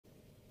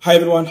Hi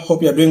everyone,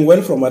 hope you are doing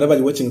well from wherever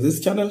you're watching this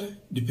channel,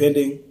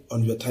 depending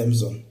on your time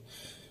zone.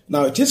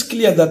 Now it is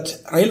clear that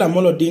Raila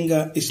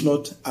Odinga is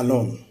not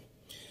alone.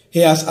 He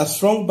has a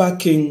strong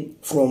backing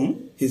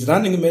from his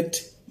running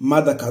mate,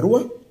 Mother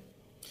Karua.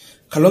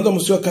 Kalonzo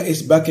Musyoka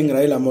is backing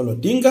Raila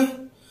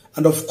Odinga.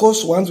 And of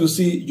course, once you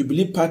see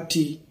Jubilee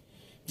Party,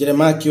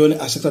 Jeremiah Kioni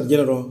as Secretary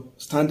General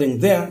standing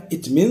there,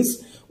 it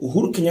means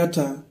Uhuru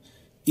Kenyatta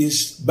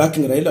is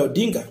backing Raila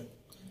Odinga.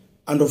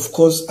 And of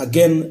course,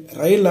 again,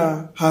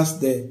 Raila has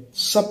the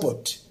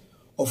support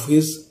of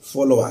his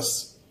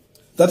followers.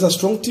 That's a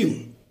strong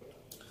team.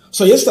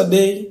 So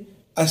yesterday,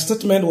 a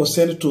statement was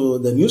sent to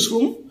the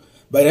newsroom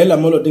by Raila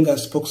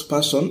Odinga's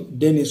spokesperson,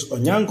 Dennis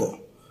Onyango.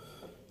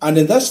 And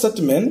in that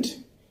statement,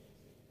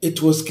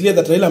 it was clear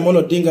that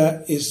Raila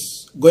Odinga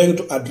is going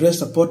to address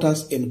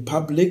supporters in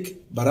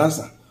public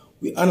baraza.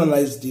 We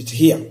analyzed it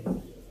here.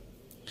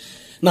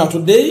 Now,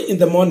 today in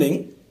the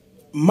morning,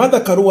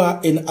 Mother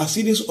Karua, in a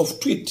series of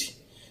tweets,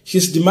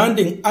 she's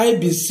demanding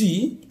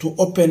IBC to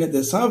open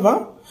the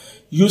server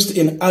used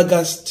in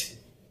August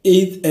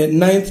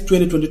 9th,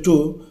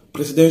 2022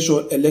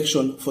 presidential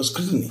election for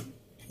scrutiny.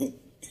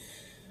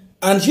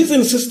 And she's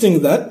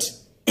insisting that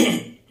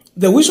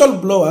the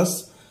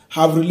whistleblowers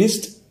have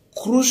released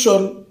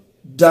crucial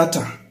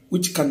data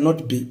which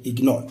cannot be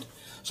ignored.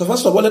 So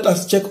first of all, let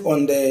us check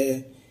on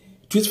the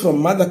tweets from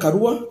Mother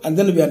Karua, and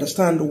then we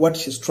understand what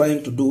she's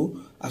trying to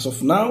do as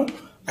of now,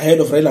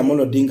 ahead of Raila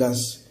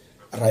Odinga's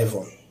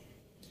arrival.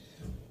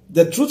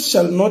 The truth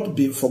shall not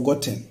be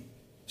forgotten,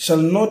 shall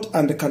not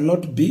and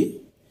cannot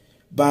be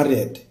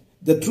buried.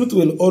 The truth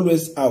will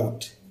always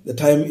out. The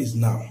time is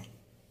now.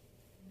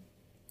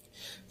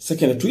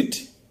 Second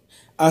tweet.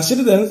 As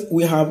citizens,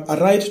 we have a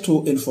right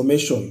to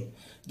information.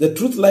 The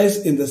truth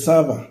lies in the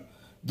server.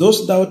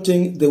 Those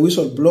doubting the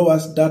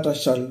whistleblowers' data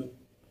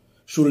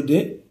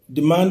should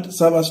demand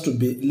servers to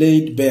be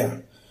laid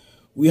bare.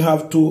 We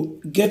have to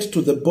get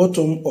to the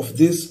bottom of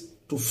this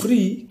to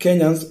free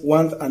Kenyans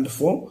once and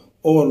for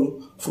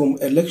all from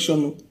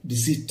election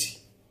deceit.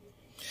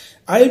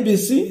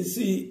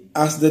 IBC,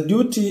 as the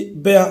duty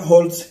bearer,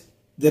 holds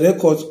the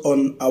records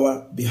on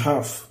our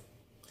behalf.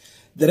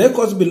 The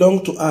records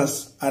belong to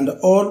us, and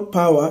all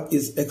power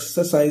is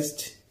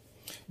exercised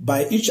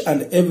by each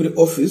and every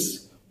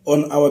office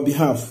on our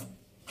behalf.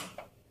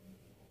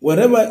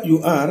 Wherever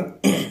you are,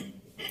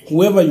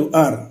 whoever you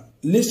are,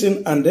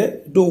 listen and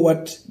do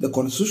what the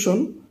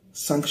Constitution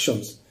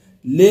sanctions.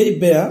 Lay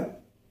bare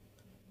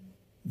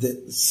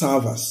the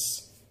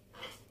servers.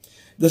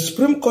 The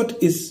Supreme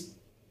Court is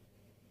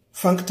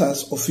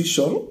functus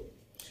official.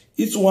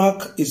 Its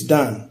work is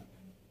done.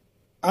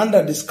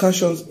 Under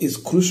discussions is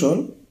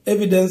crucial.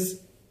 Evidence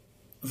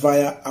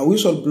via a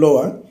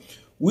whistleblower,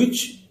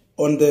 which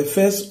on the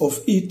face of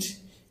it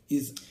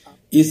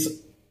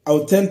is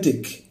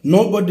authentic.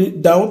 Nobody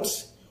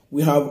doubts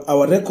we have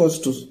our records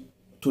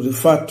to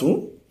refer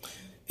to,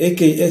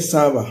 aka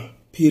server,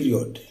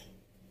 period.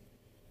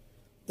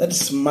 That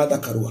is Mother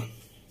Karua.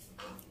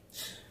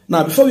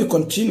 Now, before we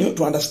continue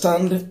to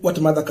understand what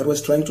Mother Karua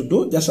is trying to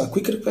do, just a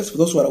quick request for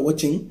those who are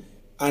watching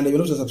and you're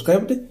not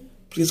subscribed,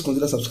 please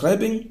consider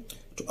subscribing.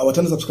 To our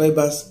channel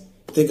subscribers,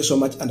 thank you so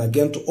much. And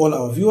again, to all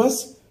our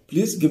viewers,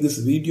 please give this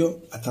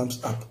video a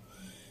thumbs up.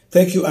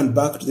 Thank you, and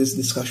back to this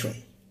discussion.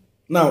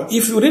 Now,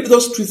 if you read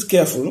those tweets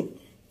carefully,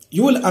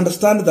 you will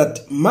understand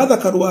that Mother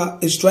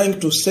Karua is trying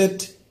to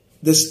set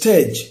the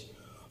stage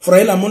for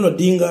Raila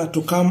Odinga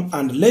to come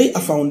and lay a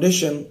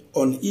foundation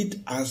on it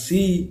as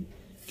he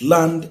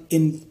land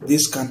in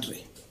this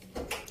country.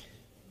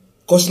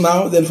 Because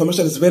now the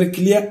information is very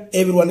clear.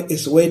 Everyone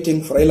is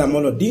waiting for Raila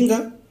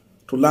Odinga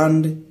to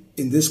land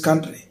in this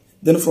country.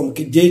 Then from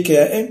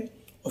JKIA,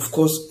 of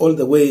course, all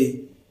the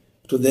way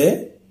to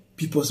the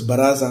People's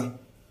Baraza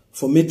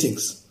for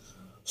meetings.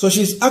 So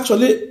she's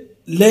actually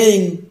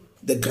laying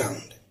the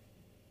ground.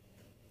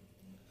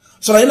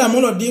 So Raila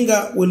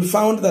Odinga will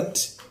find that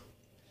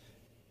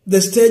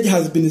the stage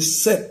has been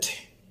set.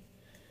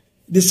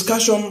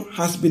 Discussion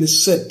has been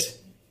set.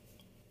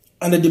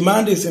 And the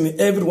demand is in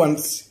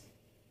everyone's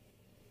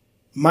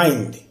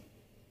mind.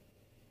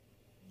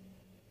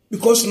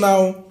 Because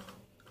now,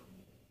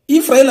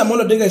 if Raila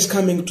Odinga is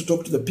coming to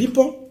talk to the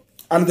people,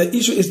 and the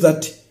issue is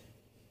that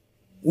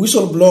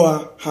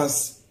whistleblower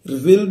has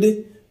revealed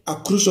a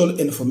crucial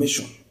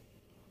information.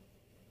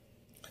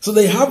 So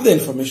they have the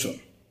information.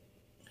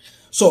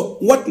 So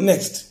what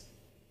next?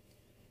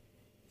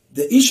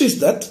 The issue is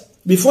that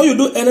before you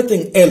do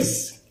anything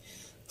else,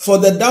 for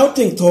the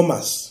doubting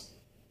Thomas,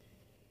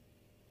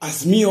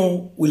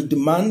 Azimio will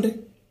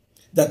demand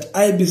that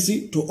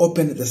IBC to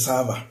open the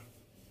server.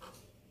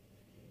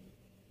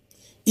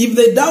 If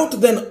they doubt,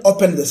 then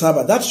open the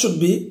server. That should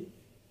be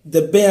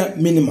the bare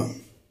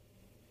minimum.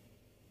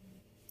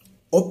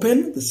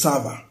 Open the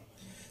server.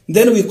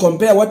 Then we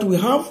compare what we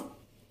have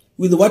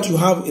with what you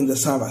have in the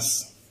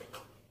servers.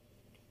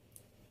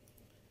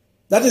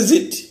 That is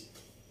it.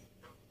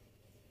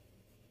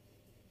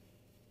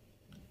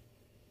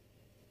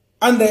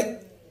 And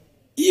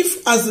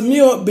if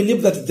Azimio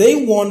believe that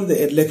they won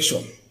the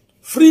election,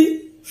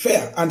 free,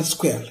 fair, and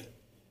square,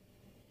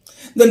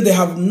 then they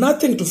have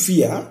nothing to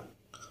fear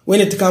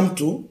when it comes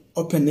to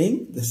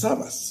opening the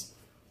servers.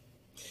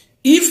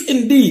 If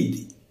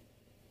indeed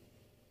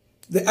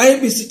the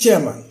IEBC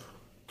chairman,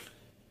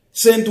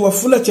 Saint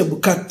Wafula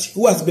Chebukati,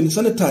 who has been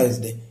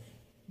sanitized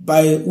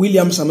by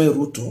William Samoei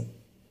Ruto,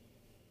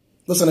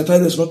 the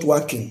sanitizer is not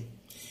working,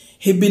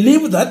 he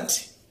believed that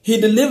he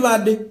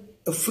delivered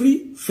a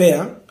free,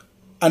 fair,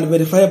 and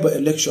verifiable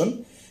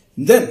election,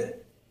 then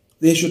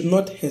they should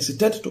not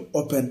hesitate to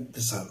open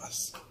the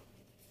servers.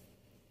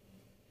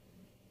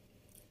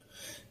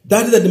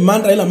 That is the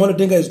demand Raila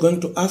Odinga is going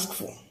to ask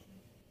for.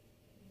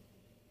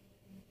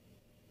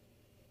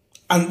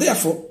 And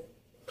therefore,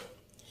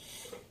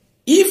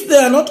 if they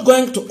are not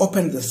going to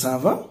open the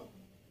server,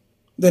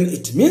 then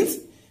it means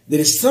there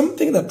is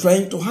something they're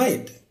trying to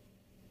hide.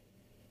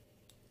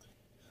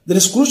 There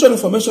is crucial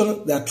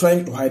information they are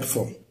trying to hide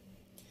from.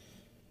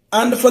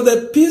 And for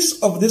the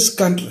peace of this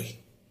country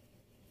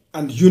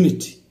and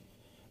unity,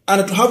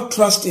 and to have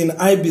trust in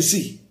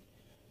IEBC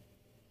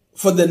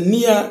for the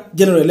near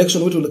general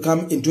election which will come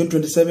in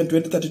 2027,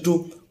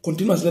 2032,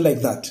 continuously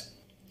like that,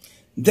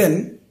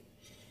 then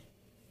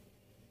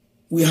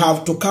we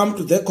have to come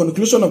to the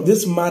conclusion of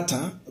this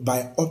matter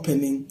by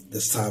opening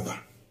the server.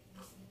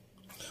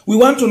 We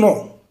want to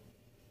know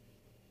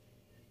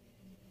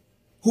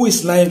who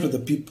is lying to the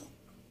people.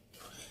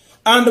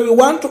 And we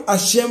want to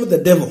ashame the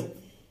devil.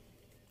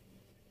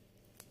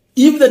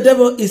 If the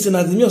devil is in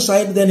Azimio's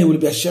side, then he will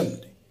be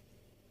ashamed.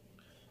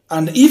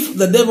 And if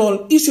the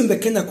devil is in the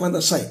Kenya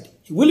Kwanza side,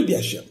 he will be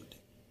ashamed.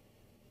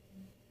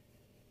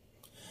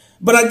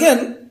 But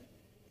again,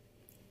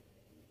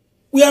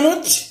 we are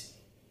not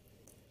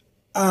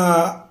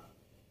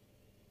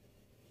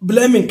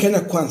blaming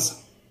Kenya Kwanza.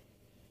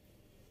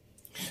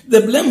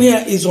 The blame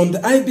here is on the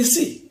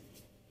IEBC.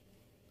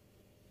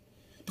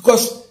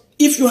 Because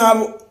if you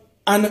have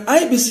an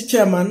IEBC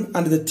chairman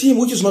and the team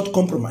which is not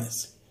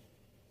compromised,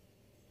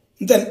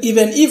 then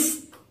even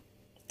if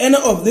any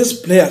of these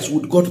players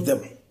would go to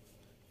them,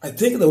 I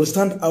think they will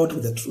stand out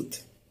with the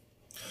truth.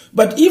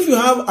 But if you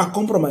have a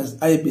compromised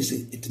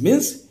IEBC, it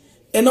means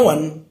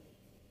anyone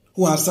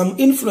who has some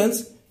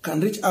influence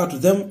can reach out to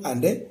them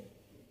and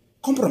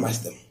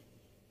compromise them.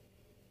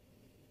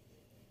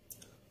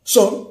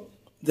 So,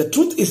 the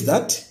truth is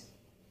that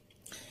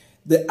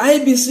the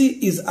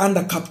IEBC is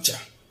under capture.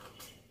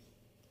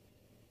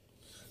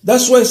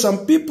 That's why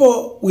some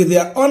people with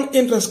their own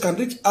interests can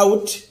reach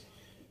out,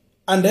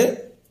 and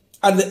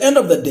at the end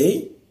of the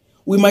day,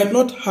 we might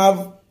not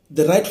have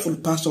the rightful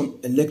person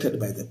elected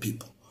by the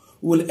people.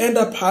 We will end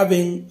up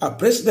having a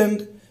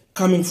president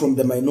coming from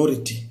the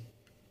minority.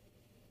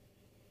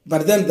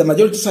 But then the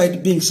majority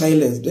side being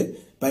silenced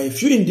by a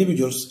few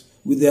individuals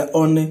with their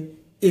own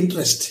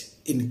interest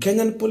in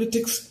Kenyan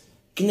politics,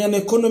 Kenyan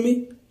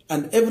economy,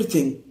 and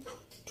everything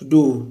to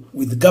do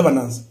with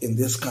governance in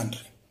this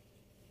country.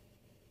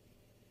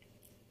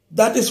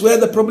 That is where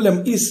the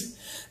problem is.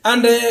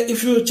 And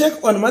if you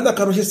check on Mother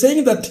Karua, she's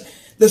saying that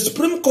the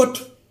Supreme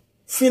Court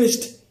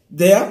finished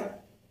their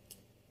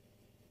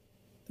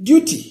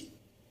duty.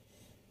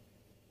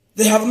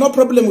 They have no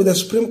problem with the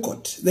Supreme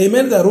Court. They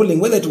made their ruling,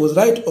 whether it was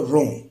right or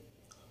wrong.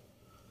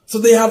 So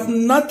they have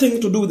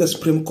nothing to do with the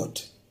Supreme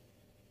Court.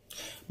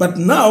 But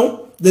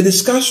now, the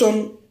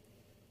discussion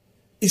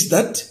is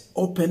that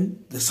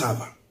open the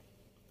server.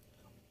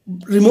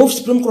 Remove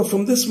Supreme Court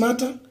from this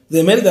matter.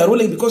 They made their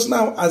ruling because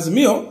now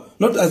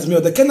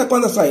the Kenya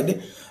Kwanza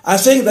side are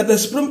saying that the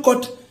Supreme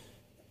Court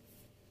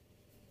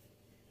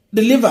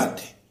delivered.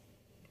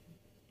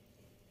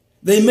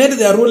 They made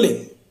their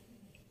ruling.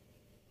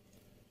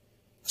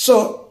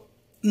 So,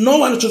 no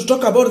one should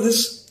talk about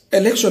this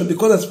election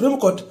because the Supreme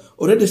Court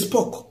already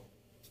spoke.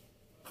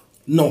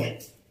 No.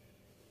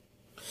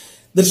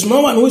 There's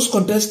no one who is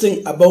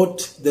contesting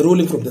about the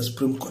ruling from the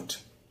Supreme Court.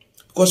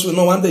 Because we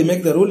know when they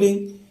make the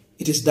ruling,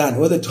 it is done,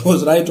 whether it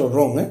was right or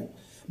wrong.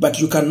 But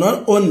you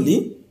cannot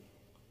only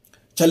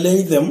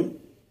challenge them,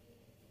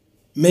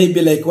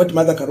 maybe like what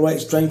Mother Karua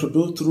is trying to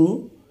do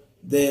through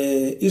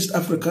the East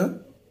Africa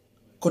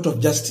Court of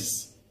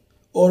Justice.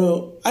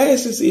 Or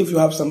ICC, if you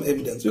have some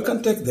evidence, you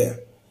can take there.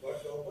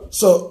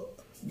 So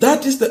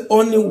that is the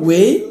only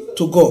way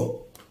to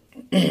go.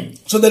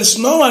 So there is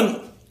no one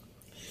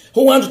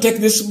who wants to take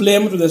this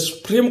blame to the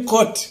Supreme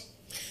Court.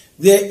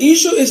 The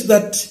issue is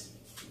that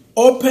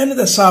open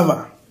the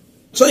server.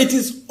 So it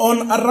is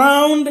on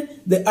around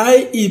the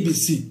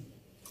IEBC.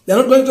 They are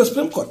not going to the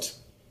Supreme Court.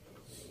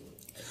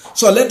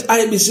 So let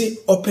IEBC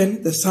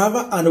open the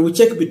server and we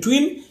check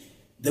between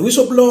the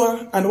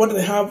whistleblower and what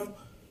they have,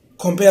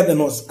 compare the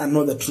notes and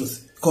know the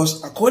truth.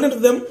 Because according to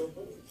them,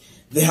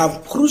 they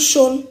have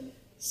crucial,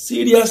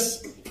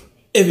 serious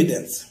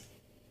evidence.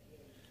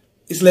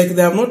 It's like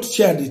they have not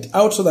shared it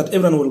out so that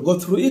everyone will go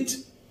through it.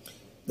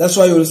 That's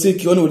why you will see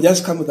Kioni will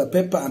just come with a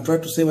paper and try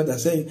to say what they're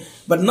saying.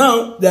 But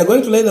now they are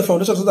going to lay the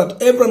foundation so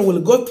that everyone will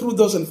go through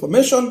those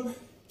information,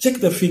 check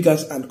the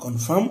figures, and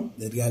confirm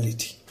the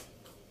reality.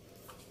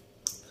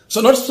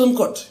 So not Supreme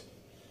Court.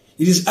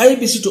 It is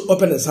IEBC to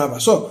open the server.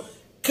 So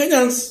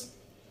Kenyans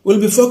will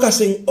be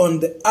focusing on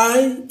the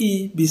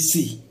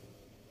IEBC.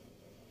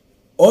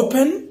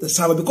 open the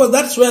server, because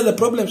that's where the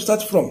problem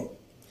starts from.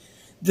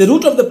 The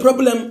root of the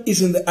problem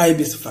is in the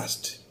IBs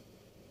first.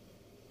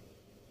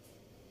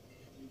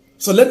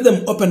 So let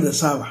them open the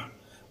server,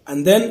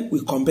 and then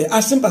we compare.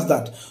 As simple as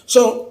that.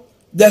 So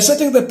they're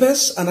setting the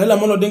pace, and Raila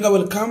Odinga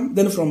will come.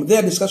 Then from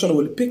there, discussion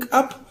will pick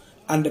up,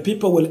 and the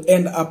people will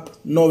end up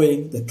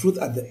knowing the truth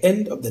at the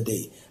end of the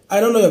day. I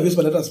don't know your views,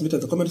 but let us meet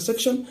at the comment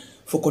section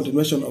for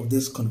continuation of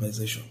this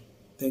conversation.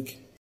 Thank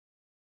you.